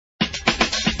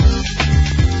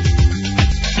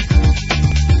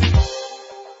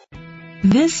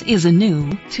This is a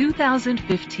new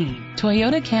 2015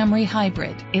 Toyota Camry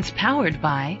Hybrid. It's powered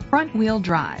by front-wheel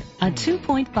drive, a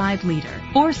 2.5-liter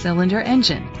four-cylinder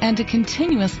engine, and a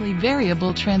continuously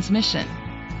variable transmission.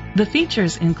 The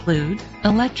features include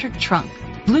electric trunk,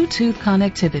 Bluetooth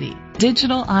connectivity,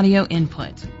 digital audio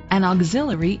input, an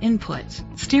auxiliary input,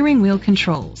 steering wheel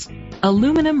controls,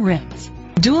 aluminum rims,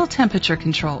 dual temperature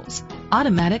controls,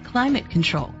 automatic climate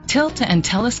control, tilt and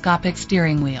telescopic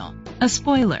steering wheel, a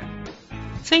spoiler.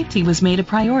 Safety was made a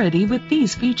priority with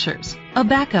these features: a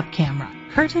backup camera,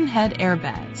 curtain head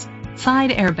airbags,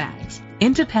 side airbags,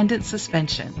 independent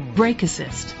suspension, brake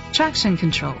assist, traction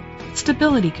control,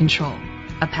 stability control,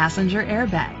 a passenger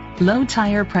airbag, low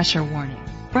tire pressure warning,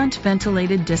 front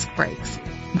ventilated disc brakes.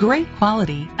 Great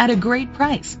quality at a great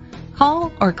price.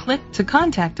 Call or click to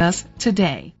contact us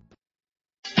today.